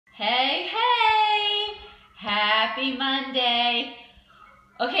Hey, hey! Happy Monday.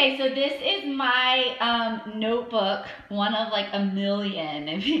 Okay, so this is my notebook, one of like a million,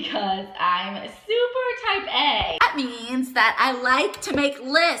 because I'm super type A. That means that I like to make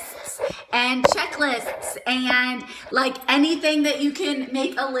lists and checklists and like anything that you can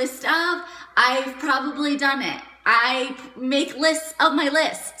make a list of, I've probably done it. I make lists of my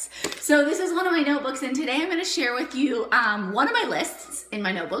lists. So this is one of my notebooks, and today I'm going to share with you one of my lists in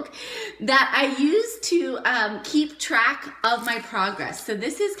my notebook that I use to keep track of my progress. So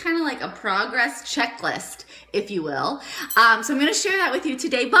this is kind of like a progress checklist, if you will. So I'm going to share that with you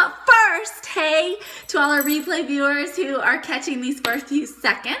today. But first, hey to all our replay viewers who are catching these first few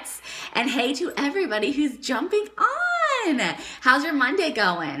seconds, and hey to everybody who's jumping on. How's your Monday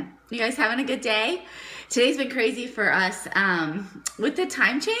going? You guys having a good day? Today's been crazy for us. With the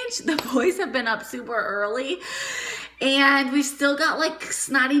time change, the boys have been up super early, and we've still got like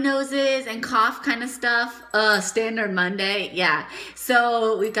snotty noses and cough kind of stuff. Standard Monday, yeah.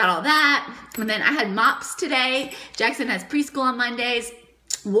 So we've got all that. And then I had mops today. Jackson has preschool on Mondays.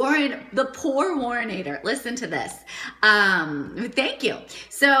 Warren, the poor Warrenator, listen to this. Thank you.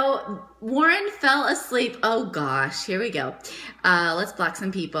 So Warren fell asleep. Oh gosh, here we go. Let's block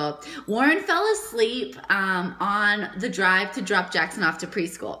some people. Warren fell asleep on the drive to drop Jackson off to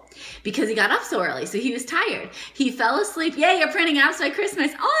preschool because he got up so early. So he was tired. He fell asleep. Yay, you're printing apps by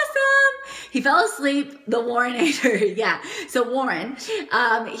Christmas. Awesome. He fell asleep, the Warrenator. Yeah. So Warren,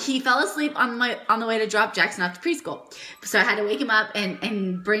 he fell asleep on the way to drop Jackson off to preschool. So I had to wake him up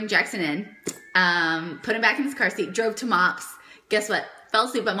and bring Jackson in, put him back in his car seat, drove to Mops. Guess what? Fell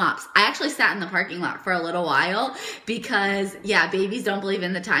asleep at Mops. I actually sat in the parking lot for a little while because, yeah, babies don't believe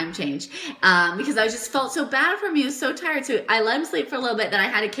in the time change. Because I just felt so bad for him. He was so tired. So I let him sleep for a little bit, then I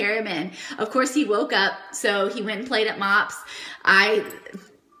had to carry him in. Of course, he woke up, so he went and played at Mops. I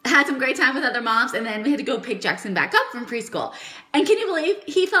had some great time with other moms, and then we had to go pick Jackson back up from preschool. And can you believe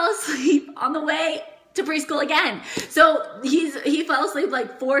he fell asleep on the way to preschool again? So he fell asleep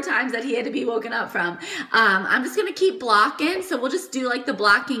like 4 times that he had to be woken up from. I'm just gonna keep blocking, so we'll just do like the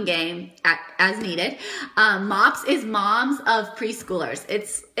blocking game as needed. Mops is moms of preschoolers.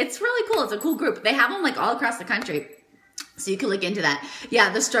 It's really cool. It's a cool group. They have them like all across the country, so you can look into that. Yeah,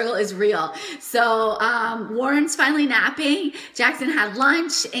 the struggle is real. So Warren's finally napping. Jackson had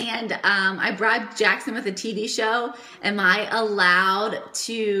lunch, and I bribed Jackson with a TV show. Am I allowed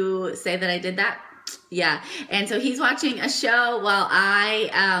to say that I did that? Yeah, and so he's watching a show while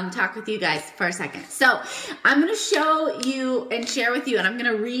I talk with you guys for a second. So I'm going to show you and share with you, and I'm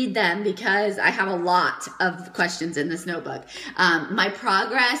going to read them because I have a lot of questions in this notebook. My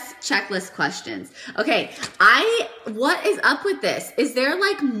progress checklist questions. Okay, what is up with this? Is there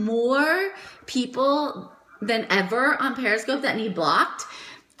like more people than ever on Periscope that need blocked?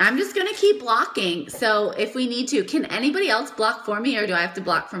 I'm just going to keep blocking. So if we need to, can anybody else block for me, or do I have to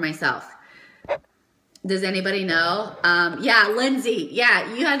block for myself? Does anybody know? Yeah, Lindsay.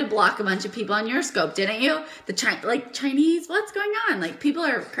 Yeah, you had to block a bunch of people on your scope, didn't you? Chinese, what's going on? Like, people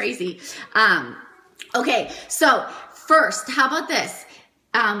are crazy. Okay, so first, how about this?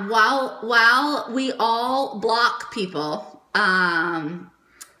 While we all block people,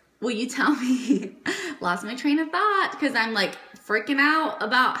 will you tell me? Lost my train of thought because I'm like freaking out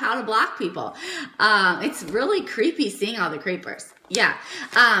about how to block people. It's really creepy seeing all the creepers. Yeah.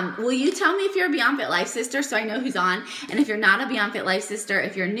 Will you tell me if you're a BeyondFit Life sister so I know who's on? And if you're not a BeyondFit Life sister,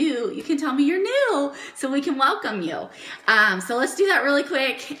 if you're new, you can tell me you're new so we can welcome you. So let's do that really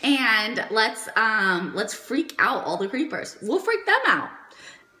quick, and let's freak out all the creepers. We'll freak them out.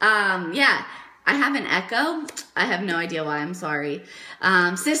 Yeah. I have an echo. I have no idea why. I'm sorry.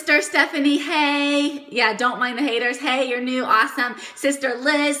 Sister Stephanie, hey. Yeah, don't mind the haters. Hey, you're new. Awesome. Sister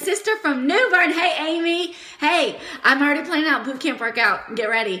Liz, sister from New Bern. Hey, Amy. Hey, I'm already planning out boot camp workout. Get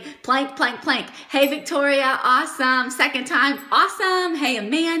ready. Plank, plank, plank. Hey, Victoria. Awesome. Second time. Awesome. Hey,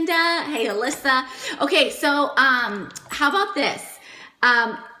 Amanda. Hey, Alyssa. Okay, so how about this?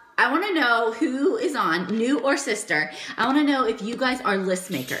 I want to know who is on, new or sister. I want to know if you guys are list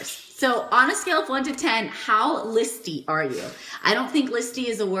makers. So on a scale of 1 to 10, how listy are you? I don't think listy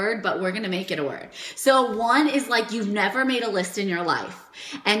is a word, but we're going to make it a word. So 1 is like you've never made a list in your life.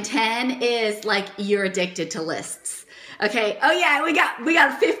 And 10 is like you're addicted to lists. Okay. Oh yeah, we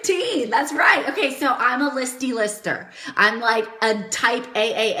got 15. That's right. Okay. So I'm a listy lister. I'm like a type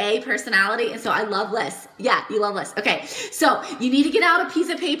AAA personality. And so I love lists. Yeah. You love lists. Okay. So you need to get out a piece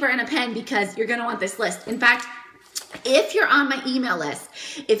of paper and a pen because you're going to want this list. In fact, If you're on my email list,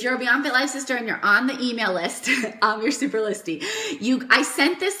 if you're a BeyondFit Life sister and you're on the email list, you're super listy. I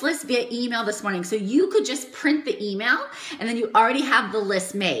sent this list via email this morning, so you could just print the email and then you already have the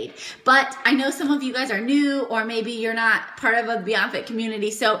list made. But I know some of you guys are new, or maybe you're not part of a BeyondFit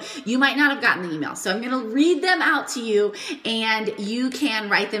community, so you might not have gotten the email. So I'm going to read them out to you and you can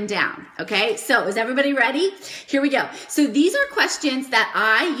write them down. Okay, so is everybody ready? Here we go. So these are questions that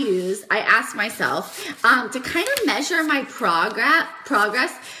I ask myself to kind of measure my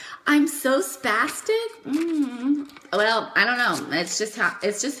progress. I'm so spastic. Well, I don't know. It's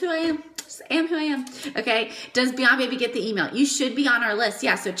just who I am. Just am who I am. Okay. Does Beyond Baby get the email? You should be on our list.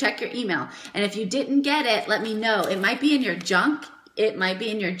 Yeah. So check your email. And if you didn't get it, let me know. It might be in your junk. It might be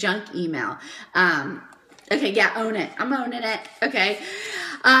in your junk email. Okay. Yeah. Own it. I'm owning it. Okay.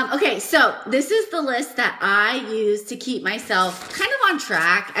 Okay, so this is the list that I use to keep myself kind of on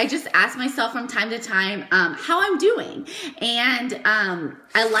track. I just ask myself from time to time how I'm doing. And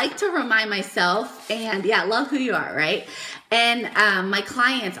I like to remind myself, and yeah, love who you are, right? And my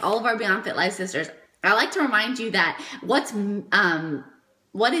clients, all of our BeyondFit Life sisters, I like to remind you that what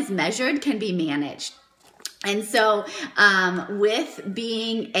is measured can be managed. And so with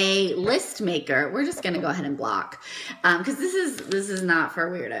being a list maker, we're just going to go ahead and block because this is not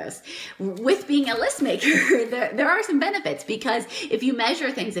for weirdos. With being a list maker, there are some benefits, because if you measure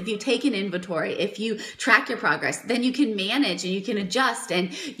things, if you take an inventory, if you track your progress, then you can manage and you can adjust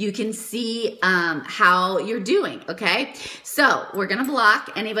and you can see how you're doing. Okay, so we're going to block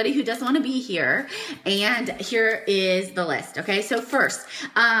anybody who doesn't want to be here. And here is the list. Okay, so first,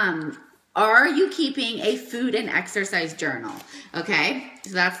 are you keeping a food and exercise journal? Okay,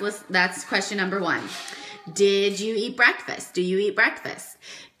 so that's question number 1. Did you eat breakfast? Do you eat breakfast?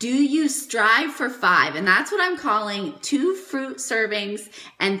 Do you strive for 5? And that's what I'm calling 2 fruit servings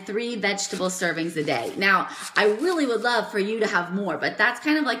and 3 vegetable servings a day. Now, I really would love for you to have more, but that's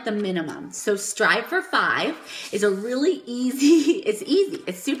kind of like the minimum. So strive for 5 is a really easy,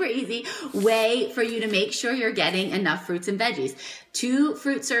 it's super easy way for you to make sure you're getting enough fruits and veggies. 2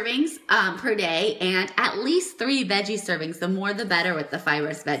 fruit servings per day and at least 3 veggie servings. The more the better with the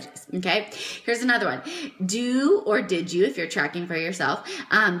fibrous veggies. Okay, here's another one. Do or did you, if you're tracking for yourself,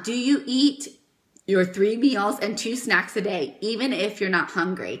 do you eat your 3 meals and 2 snacks a day, even if you're not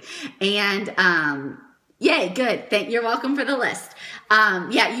hungry? And yay, good. You're welcome for the list.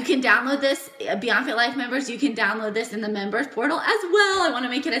 Yeah, you can download this. BeyondFit Life members, you can download this in the members portal as well. I want to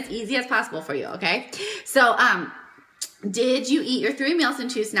make it as easy as possible for you. Okay, so did you eat your 3 meals and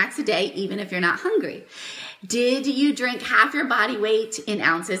 2 snacks a day, even if you're not hungry? Did you drink half your body weight in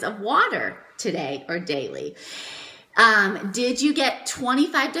ounces of water today or daily? Did you get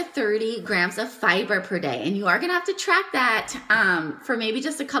 25 to 30 grams of fiber per day? And you are going to have to track that for maybe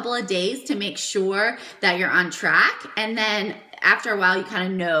just a couple of days to make sure that you're on track. And then after a while, you kind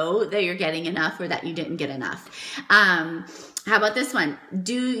of know that you're getting enough or that you didn't get enough. How about this one?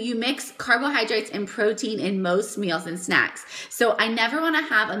 Do you mix carbohydrates and protein in most meals and snacks? So I never want to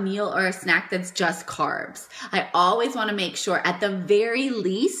have a meal or a snack that's just carbs. I always want to make sure at the very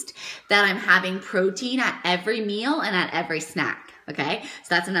least that I'm having protein at every meal and at every snack. Okay,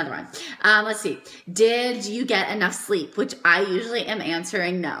 so that's another one. Let's see. Did you get enough sleep? Which I usually am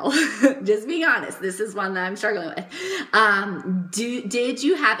answering no. Just being honest. This is one that I'm struggling with. Did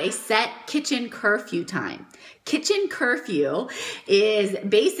you have a set kitchen curfew time? Kitchen curfew is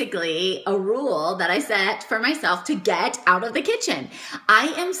basically a rule that I set for myself to get out of the kitchen.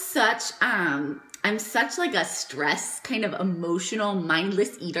 I'm such like a stress kind of emotional,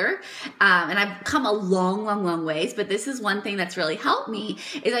 mindless eater. And I've come a long ways, but this is one thing that's really helped me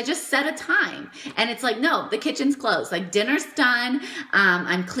is I just set a time and it's like, no, the kitchen's closed. Like dinner's done.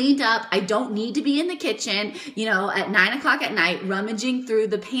 I'm cleaned up. I don't need to be in the kitchen, at 9 o'clock at night, rummaging through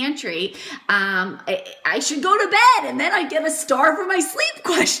the pantry. I should go to bed and then I get a star for my sleep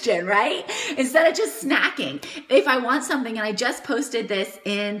question, right? Instead of just snacking. If I want something, and I just posted this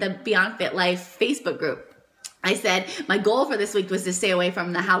in the BeyondFit Life Facebook group, I said my goal for this week was to stay away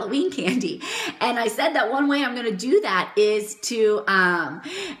from the Halloween candy. And I said that one way I'm going to do that is to,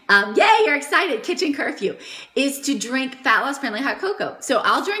 yay, you're excited, kitchen curfew, is to drink fat loss friendly hot cocoa. So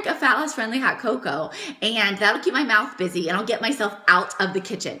I'll drink a fat loss friendly hot cocoa and that'll keep my mouth busy and I'll get myself out of the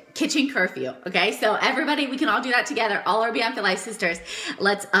kitchen curfew. Okay. So everybody, we can all do that together. All our BeyondFit Life sisters,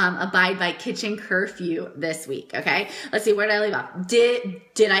 let's abide by kitchen curfew this week. Okay. Let's see. Where did I leave off?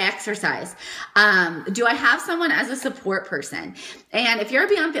 Did I exercise? Do I have someone as a support person. And if you're a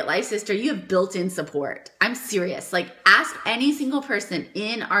BeyondFit Life sister, you have built-in support. I'm serious. Like, ask any single person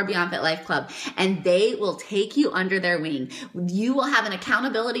in our BeyondFit Life Club, and they will take you under their wing. You will have an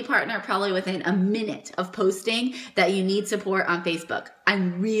accountability partner probably within a minute of posting that you need support on Facebook.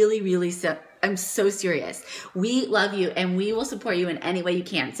 I'm so serious. We love you, and we will support you in any way you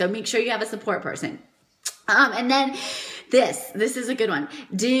can. So make sure you have a support person. And then this is a good one.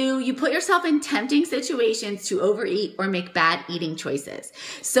 Do you put yourself in tempting situations to overeat or make bad eating choices?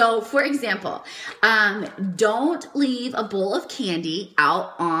 So for example, don't leave a bowl of candy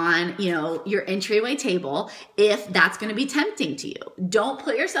out on, your entryway table if that's going to be tempting to you. Don't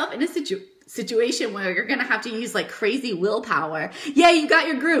put yourself in a situation where you're gonna have to use like crazy willpower. Yeah, you got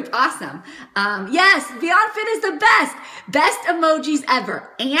your group. Awesome. Yes, BeyondFit is the best emojis ever.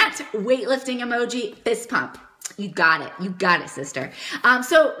 Ant, weightlifting emoji, fist pump. You got it, sister.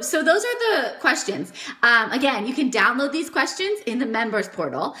 So those are the questions. Again, you can download these questions in the members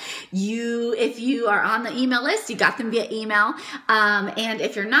portal. If you are on the email list, you got them via email. And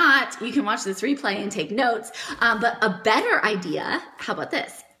if you're not, you can watch this replay and take notes. But a better idea, how about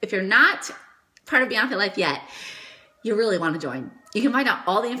this? If you're not part of BeyondFit Life yet, you really want to join. You can find out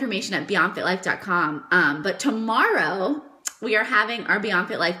all the information at beyondfitlife.com. But tomorrow, we are having our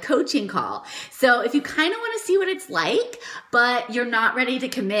BeyondFit Life coaching call. So if you kind of want to see what it's like, but you're not ready to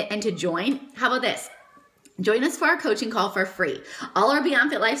commit and to join, how about this? Join us for our coaching call for free. All our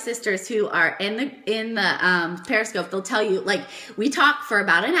BeyondFit Life sisters who are in the Periscope, they'll tell you, like, we talk for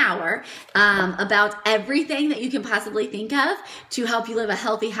about an hour about everything that you can possibly think of to help you live a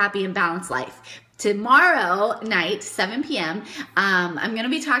healthy, happy, and balanced life. Tomorrow night, 7 p.m., I'm going to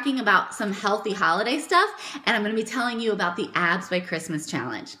be talking about some healthy holiday stuff, and I'm going to be telling you about the Abs by Christmas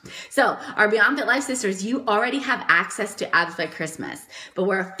challenge. So our BeyondFit Life sisters, you already have access to Abs by Christmas, but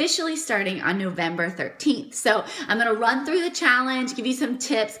we're officially starting on November 13th. So I'm going to run through the challenge, give you some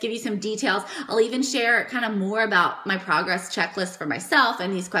tips, give you some details. I'll even share kind of more about my progress checklist for myself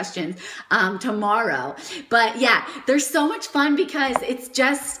and these questions tomorrow. But yeah, there's so much fun because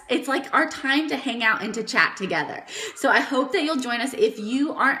it's like our time to hang out and to chat together. So I hope that you'll join us. If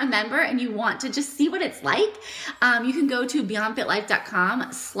you aren't a member and you want to just see what it's like, you can go to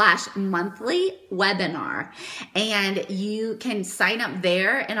beyondfitlife.com/monthly webinar, and you can sign up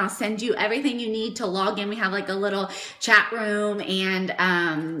there, and I'll send you everything you need to log in. We have like a little chat room, and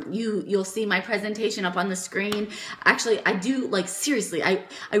you'll see my presentation up on the screen. Actually, I do, like, seriously, I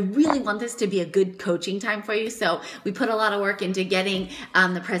really want this to be a good coaching time for you. So we put a lot of work into getting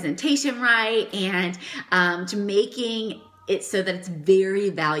the presentation right, and to making it so that it's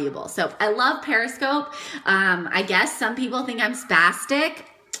very valuable. So I love Periscope. I guess some people think I'm spastic.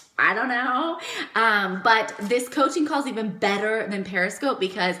 I don't know. But this coaching call is even better than Periscope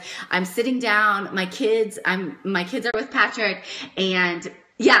because I'm sitting down, my kids are with Patrick, and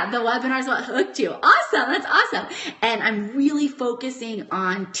yeah, the webinar is what hooked you. Awesome. That's awesome. And I'm really focusing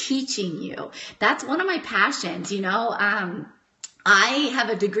on teaching you. That's one of my passions, I have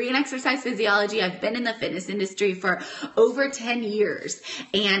a degree in exercise physiology. I've been in the fitness industry for over 10 years.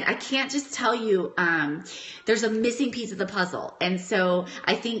 And I can't just tell you, there's a missing piece of the puzzle. And so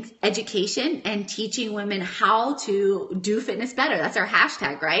I think education and teaching women how to do fitness better. That's our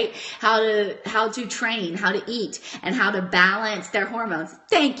hashtag, right? How to train, how to eat, and how to balance their hormones.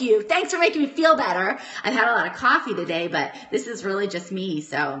 Thank you. Thanks for making me feel better. I've had a lot of coffee today, but this is really just me.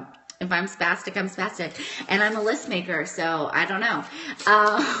 So if I'm spastic, I'm spastic. And I'm a list maker, so I don't know.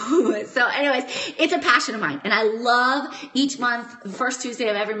 So anyways, it's a passion of mine. And I love each month, the first Tuesday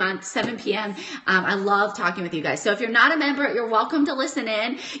of every month, 7 p.m. I love talking with you guys. So if you're not a member, you're welcome to listen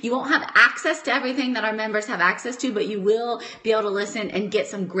in. You won't have access to everything that our members have access to, but you will be able to listen and get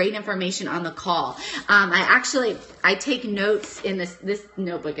some great information on the call. I take notes in this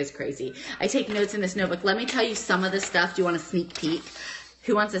notebook is crazy. I take notes in this notebook. Let me tell you some of the stuff. Do you want a sneak peek?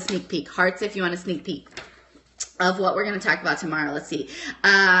 Who wants a sneak peek? Hearts if you want a sneak peek of what we're going to talk about tomorrow. Let's see.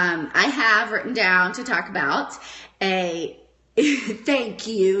 I have written down to talk about thank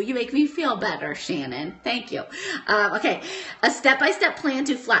you. You make me feel better, Shannon. Thank you. Okay. A step-by-step plan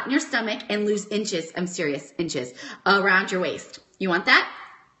to flatten your stomach and lose inches. I'm serious, inches around your waist. You want that?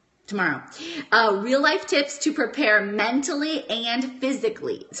 Tomorrow. Real life tips to prepare mentally and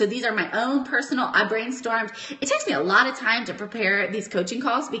physically. So these are my own personal, I brainstormed. It takes me a lot of time to prepare these coaching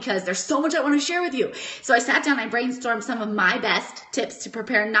calls because there's so much I want to share with you. So I sat down, I brainstormed some of my best tips to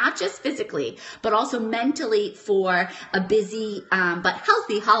prepare, not just physically, but also mentally for a busy, but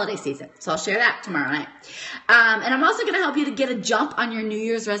healthy holiday season. So I'll share that tomorrow night. And I'm also going to help you to get a jump on your New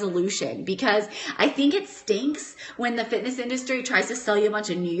Year's resolution because I think it stinks when the fitness industry tries to sell you a bunch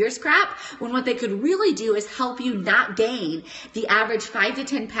of New Year's crap, when what they could really do is help you not gain the average 5 to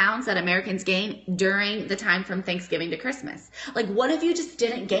 10 pounds that Americans gain during the time from Thanksgiving to Christmas. Like, what if you just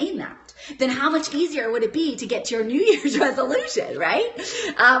didn't gain that? Then how much easier would it be to get to your New Year's resolution, right?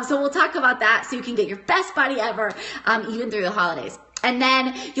 So we'll talk about that so you can get your best body ever, even through the holidays. And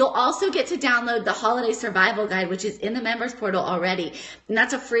then you'll also get to download the Holiday Survival Guide, which is in the members portal already. And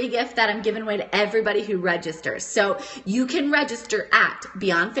that's a free gift that I'm giving away to everybody who registers. So you can register at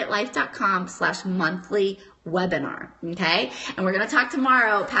beyondfitlife.com/monthly webinar. Okay. And we're going to talk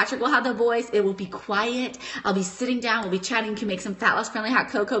tomorrow. Patrick will have the voice. It will be quiet. I'll be sitting down. We'll be chatting. You can make some fat loss friendly hot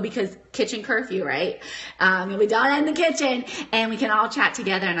cocoa because kitchen curfew, right? You'll be down in the kitchen and we can all chat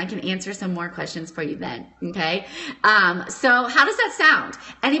together and I can answer some more questions for you then. Okay. So how does that sound?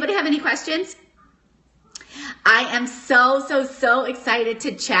 Anybody have any questions? I am so excited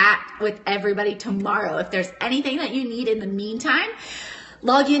to chat with everybody tomorrow. If there's anything that you need in the meantime,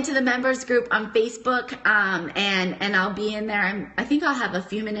 log into the members group on Facebook, and I'll be in there. I think I'll have a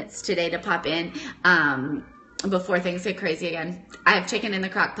few minutes today to pop in before things get crazy again. I have chicken in the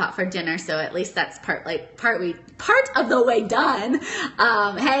crock pot for dinner, so at least that's part of the way done.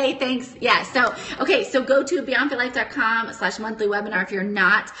 Hey, thanks. Yeah, so go to beyondfitlife.com/monthly webinar if you're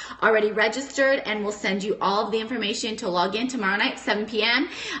not already registered, and we'll send you all of the information to log in tomorrow night, 7 p.m.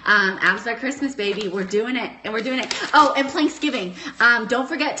 Abs Are Christmas, baby. We're doing it, and we're doing it. Oh, and Planksgiving. Don't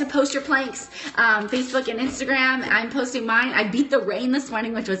forget to post your planks, Facebook and Instagram. I'm posting mine. I beat the rain this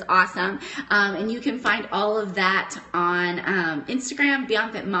morning, which was awesome. And you can find all of that on Instagram,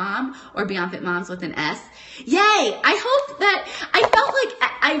 BeyondFit Mom, or BeyondFit Moms with an S. Yay! I hope that I felt like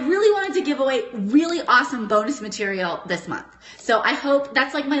I really wanted to give away really awesome bonus material this month. So I hope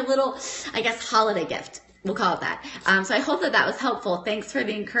that's like my little, I guess, holiday gift. We'll call it that. So I hope that was helpful. Thanks for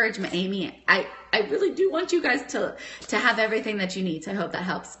the encouragement, Amy. I really do want you guys to have everything that you need. So I hope that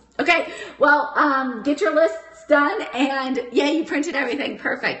helps. Okay. Well, get your lists done, and yeah, you printed everything.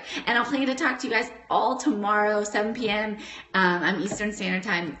 Perfect. And I'll plan to talk to you guys all tomorrow, 7 p.m. Eastern Standard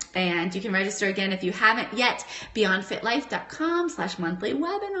Time. And you can register again if you haven't yet. beyondfitlife.com/monthly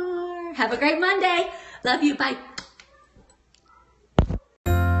webinar. Have a great Monday. Love you. Bye.